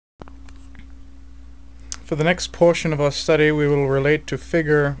For the next portion of our study, we will relate to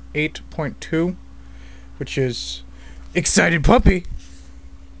figure 8.2, which is excited puppy.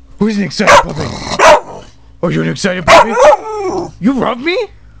 Who's an excited puppy? Oh, you're an excited puppy? You rub me?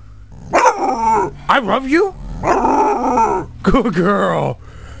 I rub you? Good girl.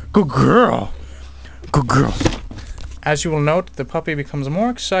 Good girl. Good girl. As you will note, the puppy becomes more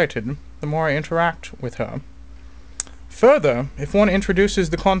excited the more I interact with her. Further, if one introduces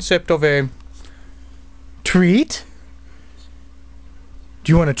the concept of a treat?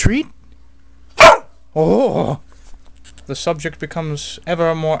 Do you want a treat? Oh! The subject becomes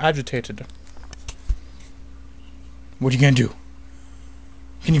ever more agitated. What are you gonna do?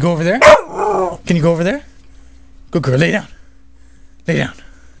 Can you go over there? Can you go over there? Good girl, lay down. Lay down.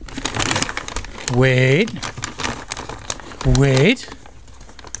 Wait. Wait.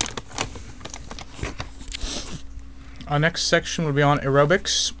 Our next section will be on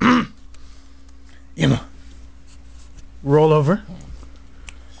aerobics. Emma. Roll over.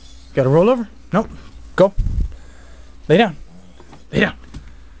 Gotta roll over. Nope. Go. Lay down. Lay down.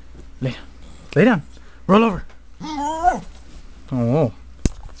 Lay down. Lay down. Roll over. Oh.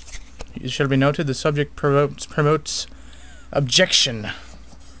 It should be noted the subject promotes objection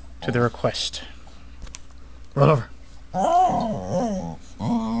to the request. Roll over.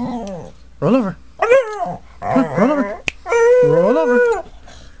 Roll over. Come on, roll over. Roll over.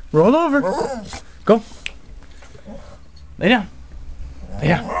 Roll over. Go. Lay down. Lay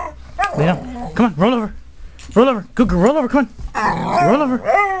down. Lay down. Come on, roll over. Roll over. Good girl, roll over. Come on. Roll over.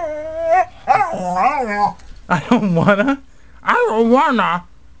 I don't wanna. I don't wanna.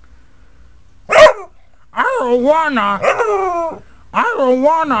 I don't wanna. I don't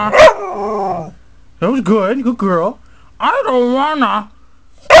wanna. That was good. Good girl. I don't wanna.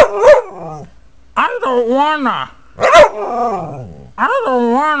 I don't wanna. I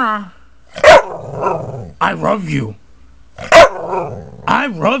don't wanna. I love you. I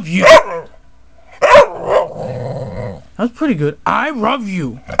love you. That's pretty good. I love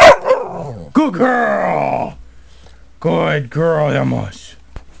you. Good girl. Good girl, Amos.